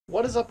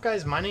What is up,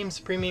 guys? My name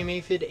is Premium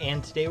Aphid,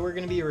 and today we're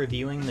going to be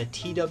reviewing the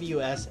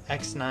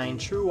TWS-x9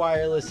 True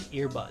Wireless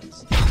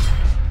Earbuds.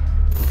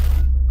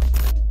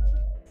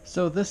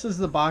 So this is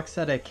the box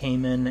that it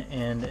came in,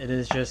 and it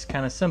is just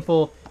kind of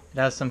simple. It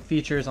has some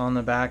features on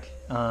the back.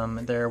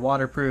 They're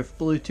waterproof,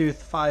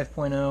 Bluetooth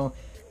 5.0,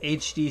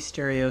 HD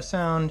stereo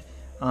sound.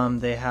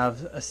 They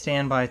have a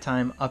standby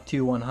time up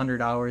to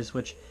 100 hours,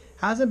 which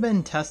hasn't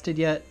been tested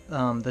yet.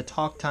 The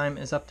talk time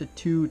is up to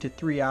 2 to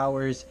 3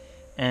 hours.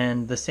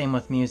 And the same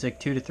with music,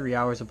 2 to 3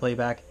 hours of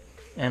playback.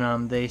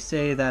 And they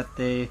say that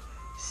they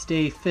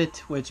stay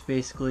fit, which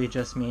basically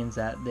just means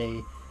that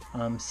they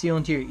seal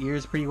into your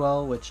ears pretty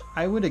well, which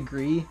I would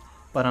agree,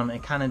 but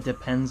it kind of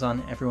depends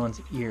on everyone's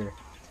ear.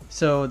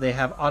 So they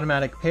have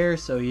automatic pair,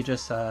 so you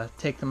just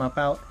take them up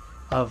out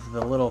of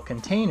the little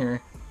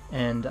container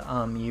and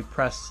you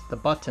press the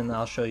button that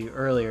I'll show you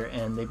earlier,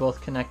 and they both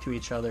connect to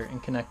each other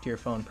and connect to your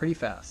phone pretty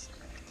fast.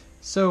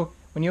 So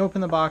when you open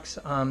the box,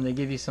 they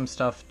give you some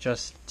stuff,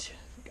 just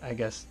I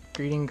guess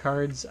greeting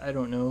cards, I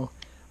don't know.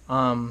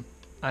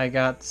 I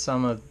got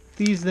some of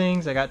these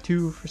things. I got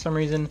two for some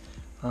reason.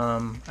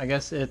 I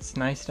guess it's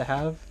nice to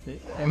have.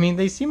 I mean,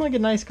 they seem like a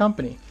nice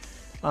company.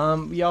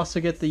 We also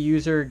get the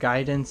user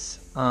guidance,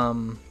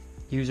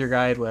 user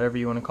guide, whatever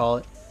you want to call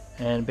it,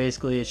 and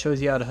basically it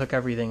shows you how to hook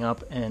everything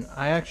up. And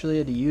I actually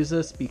had to use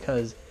this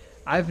because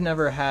I've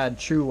never had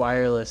true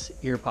wireless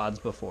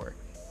earpods before,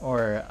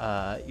 or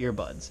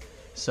earbuds.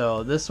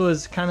 So this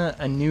was kind of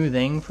a new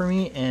thing for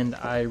me, and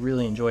I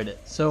really enjoyed it.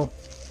 So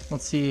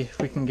let's see if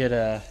we can get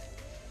a,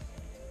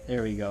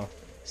 there we go.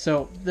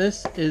 So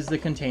this is the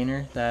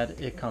container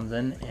that it comes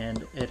in,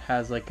 and it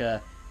has like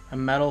a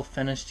metal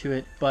finish to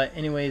it. But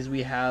anyways,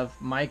 we have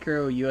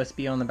micro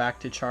USB on the back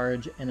to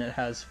charge, and it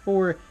has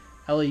 4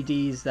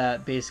 LEDs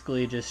that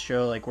basically just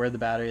show like where the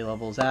battery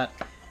level is at.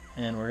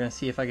 And we're gonna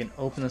see if I can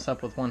open this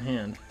up with one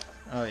hand.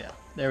 Oh yeah,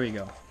 there we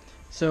go.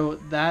 So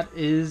that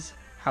is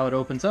how it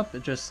opens up.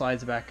 It just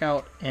slides back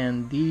out,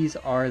 and these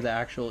are the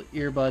actual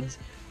earbuds.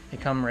 They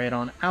come right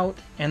on out,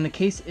 and the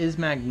case is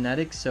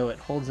magnetic, so it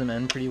holds them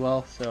in pretty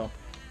well. So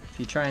if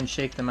you try and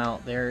shake them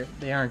out,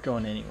 they aren't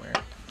going anywhere.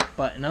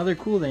 But another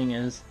cool thing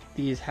is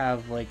these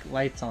have like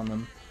lights on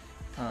them.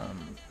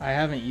 I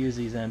haven't used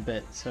these in a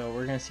bit, so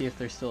we're gonna see if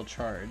they're still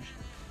charged.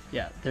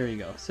 Yeah, there you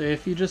go. So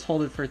if you just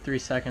hold it for 3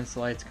 seconds, the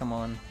lights come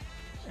on,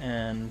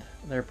 and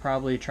they're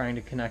probably trying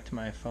to connect to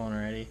my phone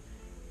already.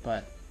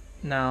 But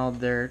now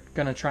they're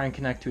gonna try and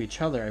connect to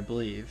each other, I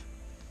believe.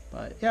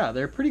 But yeah,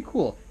 they're pretty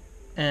cool,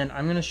 and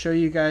I'm gonna show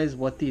you guys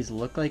what these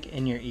look like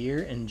in your ear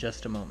in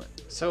just a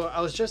moment. So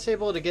I was just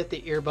able to get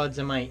the earbuds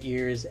in my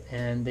ears,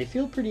 and they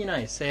feel pretty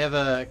nice. They have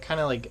a kind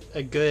of like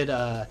a good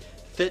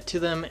fit to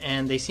them,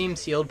 and they seem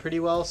sealed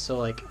pretty well. So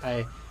like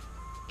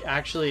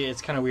actually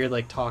it's kind of weird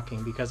like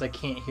talking because I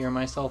can't hear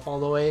myself all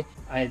the way.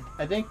 I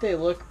think they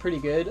look pretty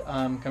good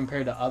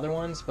compared to other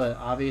ones, but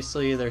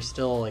obviously they're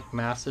still like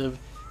massive.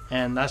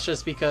 And that's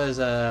just because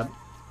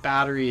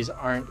batteries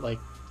aren't like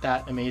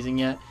that amazing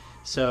yet.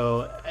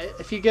 So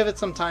if you give it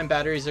some time,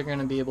 batteries are going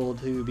to be able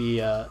to be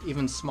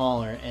even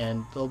smaller,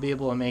 and they'll be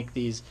able to make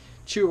these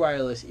true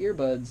wireless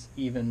earbuds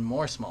even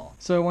more small.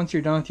 So once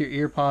you're done with your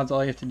earpods,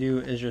 all you have to do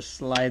is just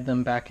slide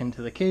them back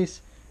into the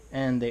case,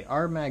 and they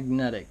are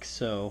magnetic.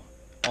 So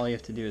all you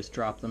have to do is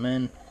drop them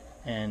in,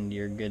 and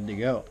you're good to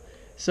go.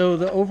 So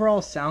the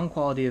overall sound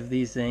quality of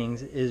these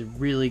things is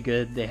really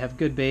good. They have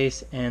good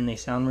bass, and they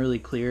sound really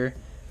clear.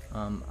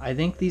 I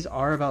think these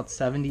are about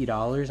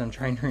 $70. I'm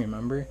trying to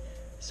remember.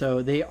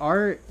 So they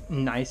are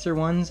nicer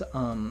ones.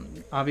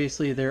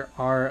 Obviously there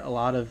are a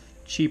lot of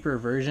cheaper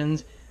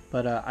versions,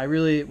 but I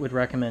really would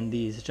recommend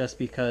these just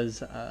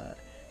because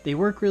they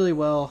work really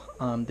well.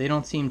 They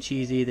don't seem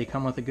cheesy. They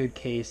come with a good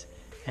case,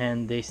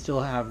 and they still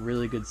have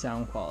really good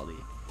sound quality.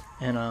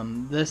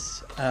 And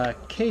this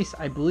case,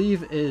 I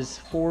believe, is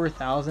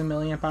 4,000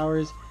 milliamp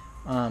hours.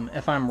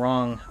 If I'm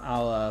wrong,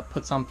 I'll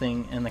put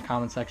something in the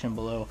comment section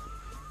below.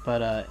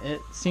 But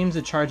it seems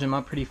to charge them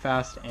up pretty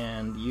fast,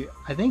 and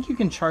I think you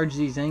can charge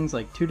these things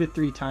like 2 to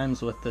 3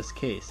 times with this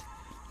case.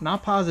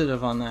 Not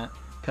positive on that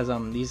because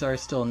these are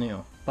still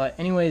new. But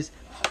anyways,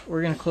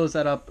 we're gonna close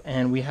that up,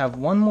 and we have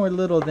one more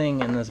little thing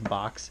in this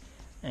box,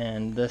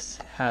 and this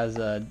has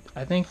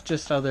I think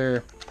just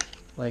other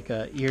like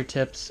ear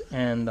tips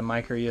and the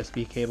micro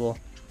USB cable.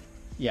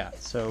 Yeah,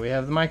 so we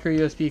have the micro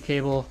USB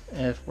cable.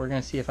 If we're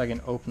gonna see if I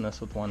can open this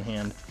with one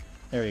hand.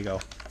 There we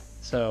go.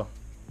 So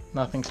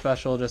nothing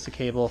special, just a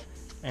cable,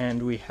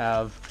 and we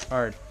have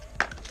our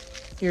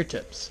ear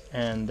tips,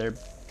 and they're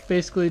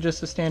basically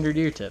just a standard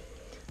ear tip.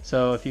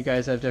 So if you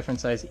guys have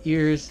different size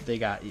ears, they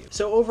got you.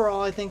 So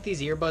overall, I think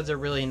these earbuds are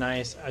really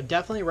nice. I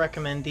definitely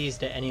recommend these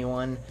to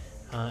anyone,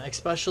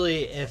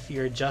 especially if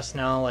you're just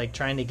now like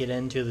trying to get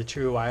into the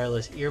true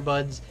wireless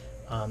earbuds.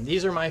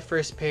 These are my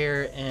first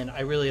pair, and I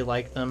really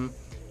like them.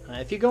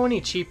 If you go any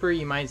cheaper,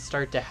 you might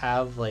start to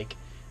have like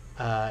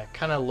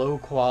kind of low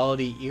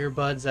quality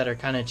earbuds that are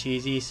kind of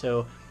cheesy.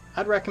 So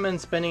I'd recommend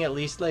spending at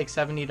least like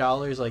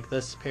 $70 like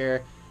this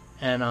pair,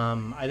 and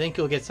I think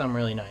you'll get some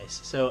really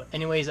nice. So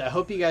anyways, I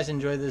hope you guys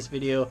enjoyed this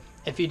video.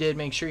 If you did,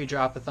 make sure you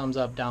drop a thumbs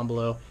up down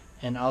below,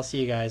 and I'll see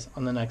you guys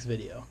on the next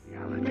video.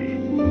 Reality,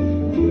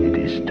 it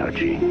is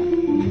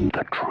touching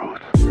the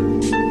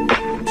truth.